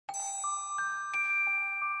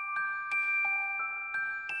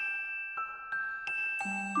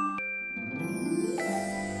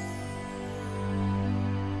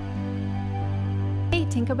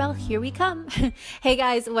Tinkerbell, here we come. Hey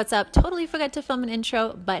guys, what's up? Totally forgot to film an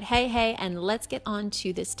intro, but hey, and let's get on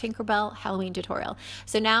to this Tinkerbell Halloween tutorial.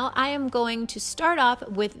 So now I am going to start off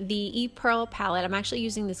with the Pearl palette. I'm actually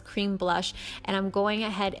using this cream blush, and I'm going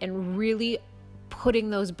ahead and really putting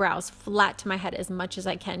those brows flat to my head as much as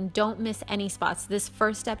I can. Don't miss any spots. This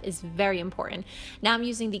first step is very important. Now I'm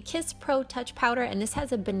using the Kiss Pro Touch Powder, and this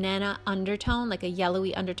has a banana undertone, like a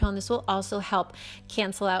yellowy undertone. This will also help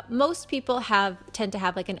cancel out. Most people tend to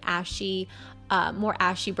have like an ashy, more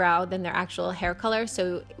ashy brow than their actual hair color.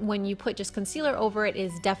 So when you put just concealer over it,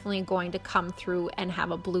 is definitely going to come through and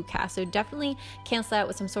have a blue cast. So definitely cancel out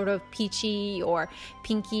with some sort of peachy or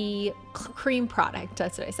pinky cream product.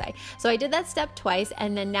 That's what I say. So I did that step twice,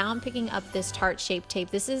 and then now I'm picking up this Tarte Shape Tape.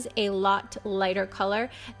 This is a lot lighter color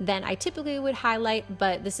than I typically would highlight,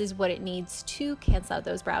 but this is what it needs to cancel out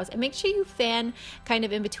those brows. And make sure you fan kind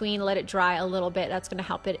of in between, let it dry a little bit. That's going to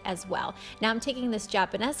help it as well. Now I'm taking this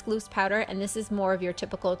Japonesque loose powder, and this is more of your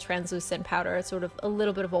typical translucent powder. It's sort of a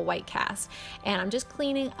little bit of a white cast, and I'm just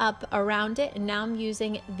cleaning up around it. And now I'm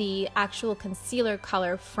using the actual concealer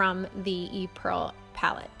color from the Pearl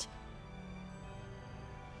palette.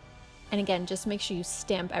 And again, just make sure you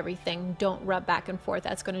stamp everything. Don't rub back and forth.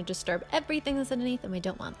 That's going to disturb everything that's underneath, and we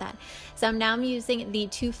don't want that. So now I'm using the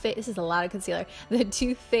Too Faced, this is a lot of concealer, the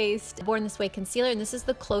Too Faced Born This Way concealer, and this is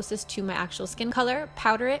the closest to my actual skin color.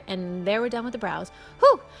 Powder it, and there we're done with the brows.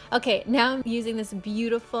 Whew! Okay, now I'm using this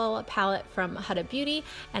beautiful palette from Huda Beauty,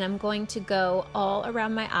 and I'm going to go all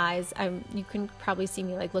around my eyes. You can probably see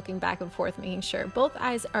me like looking back and forth, making sure both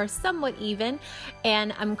eyes are somewhat even,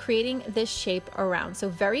 and I'm creating this shape around. So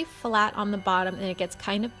very flat on the bottom, and it gets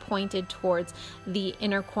kind of pointed towards the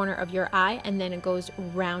inner corner of your eye, and then it goes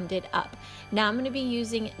rounded up. Now I'm going to be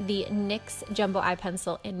using the NYX Jumbo Eye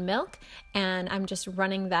Pencil in Milk, and I'm just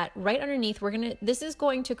running that right underneath. This is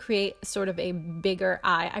going to create sort of a bigger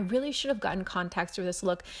eye. I really should have gotten contacts for this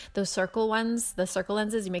look. Those circle ones, the circle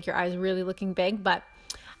lenses, you make your eyes really looking big, but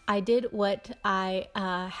I did what I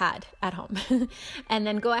had at home. And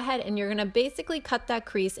then go ahead, and you're gonna basically cut that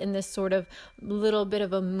crease in this sort of little bit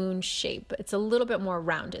of a moon shape. It's a little bit more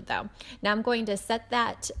rounded though. Now I'm going to set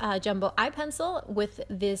that jumbo eye pencil with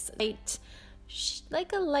this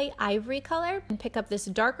like a light ivory color, and pick up this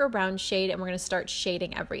darker brown shade, and we're going to start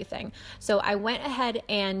shading everything. So I went ahead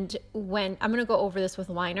and I'm going to go over this with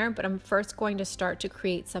liner, but I'm first going to start to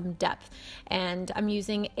create some depth, and I'm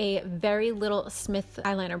using a very little Smith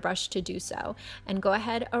eyeliner brush to do so. And go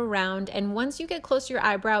ahead around, and once you get close to your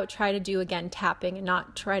eyebrow, try to do again tapping and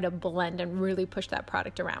not try to blend and really push that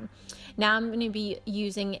product around. Now I'm going to be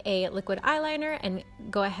using a liquid eyeliner and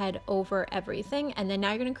go ahead over everything, and then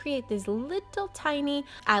now you're going to create these little tiny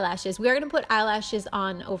eyelashes. We are going to put eyelashes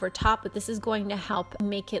on over top, but this is going to help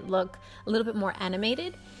make it look a little bit more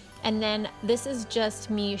animated. And then this is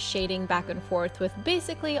just me shading back and forth with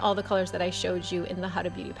basically all the colors that I showed you in the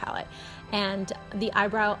Huda Beauty palette. And the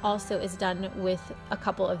eyebrow also is done with a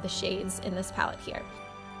couple of the shades in this palette here.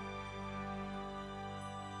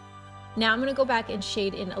 Now I'm going to go back and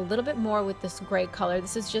shade in a little bit more with this gray color.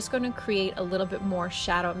 This is just going to create a little bit more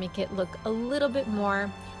shadow, make it look a little bit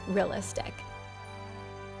more realistic.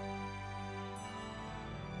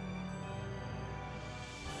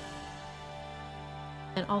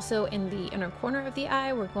 And also in the inner corner of the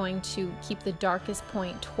eye, we're going to keep the darkest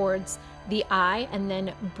point towards the eye, and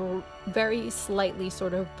then very slightly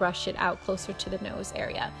sort of brush it out closer to the nose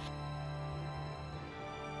area.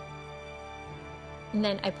 And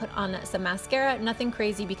then I put on some mascara, nothing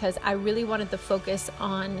crazy, because I really wanted the focus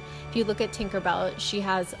on, if you look at Tinkerbell, she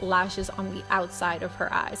has lashes on the outside of her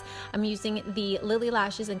eyes. I'm using the Lily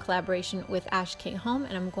Lashes in collaboration with Ash K. Home,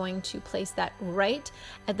 and I'm going to place that right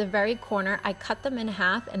at the very corner. I cut them in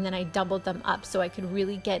half, and then I doubled them up so I could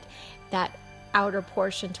really get that outer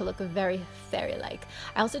portion to look very fairy-like.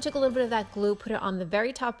 I also took a little bit of that glue, put it on the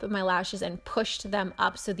very top of my lashes, and pushed them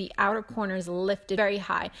up so the outer corners lifted very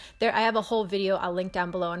high. There, I have a whole video I'll link down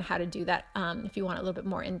below on how to do that if you want a little bit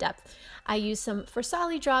more in depth. I used some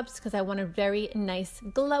Farsali drops because I want a very nice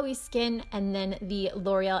glowy skin, and then the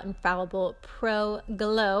L'Oreal Infallible Pro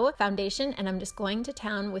Glow foundation, and I'm just going to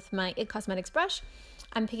town with my It Cosmetics brush.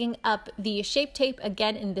 I'm picking up the Shape Tape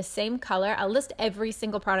again in the same color. I'll list every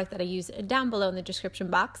single product that I use down below in the description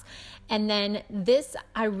box. And then this,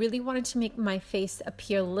 I really wanted to make my face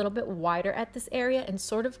appear a little bit wider at this area and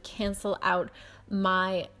sort of cancel out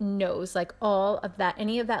my nose, like all of that,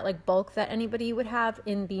 any of that like bulk that anybody would have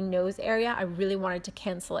in the nose area. I really wanted to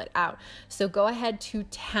cancel it out. So go ahead to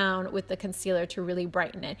town with the concealer to really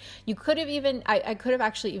brighten it. You could have even, I could have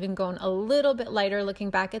actually even gone a little bit lighter looking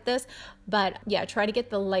back at this, but yeah, try to get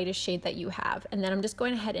the lightest shade that you have. And then I'm just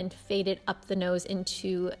going ahead and fade it up the nose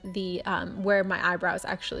into the, where my eyebrows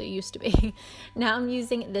actually used to be. Now I'm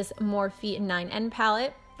using this Morphe 9N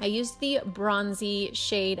palette. I used the bronzy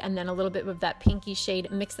shade and then a little bit of that pinky shade,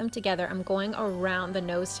 mix them together. I'm going around the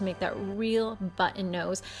nose to make that real button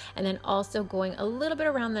nose, and then also going a little bit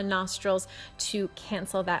around the nostrils to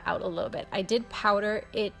cancel that out a little bit. I did powder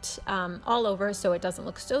it all over so it doesn't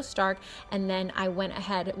look so stark, and then I went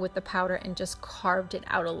ahead with the powder and just carved it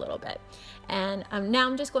out a little bit. And now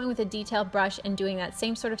I'm just going with a detail brush and doing that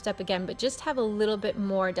same sort of step again, but just have a little bit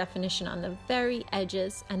more definition on the very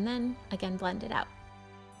edges, and then again blend it out.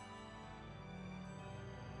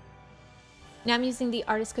 Now I'm using the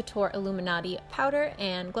Artist Couture Illuminati powder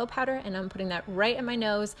and glow powder, and I'm putting that right in my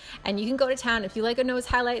nose. And you can go to town if you like a nose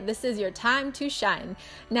highlight. This is your time to shine.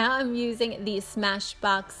 Now I'm using the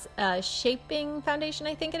Smashbox shaping foundation,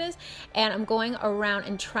 I think it is, and I'm going around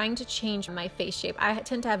and trying to change my face shape. I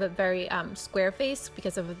tend to have a very square face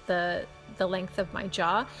because of the length of my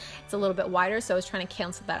jaw. It's a little bit wider, so I was trying to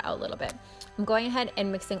cancel that out a little bit. I'm going ahead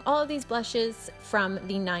and mixing all of these blushes from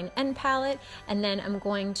the 9N palette, and then I'm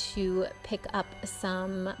going to pick up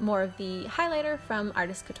some more of the highlighter from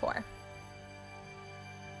Artist Couture.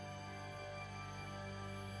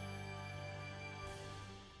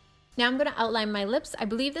 Now I'm going to outline my lips. I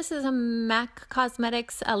believe this is a MAC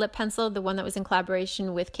Cosmetics lip pencil, the one that was in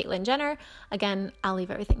collaboration with Caitlyn Jenner. Again, I'll leave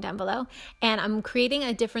everything down below. And I'm creating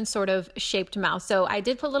a different sort of shaped mouth. So I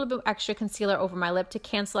did put a little bit extra concealer over my lip to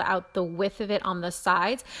cancel out the width of it on the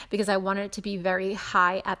sides, because I wanted it to be very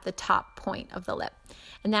high at the top point of the lip.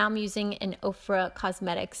 And now I'm using an Ofra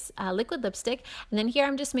Cosmetics liquid lipstick. And then here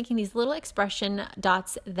I'm just making these little expression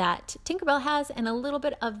dots that Tinkerbell has, and a little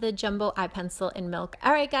bit of the jumbo eye pencil in Milk.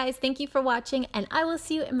 All right, guys, thank you for watching, and I will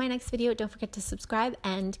see you in my next video. Don't forget to subscribe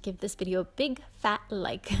and give this video a big fat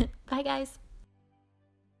like. Bye, guys.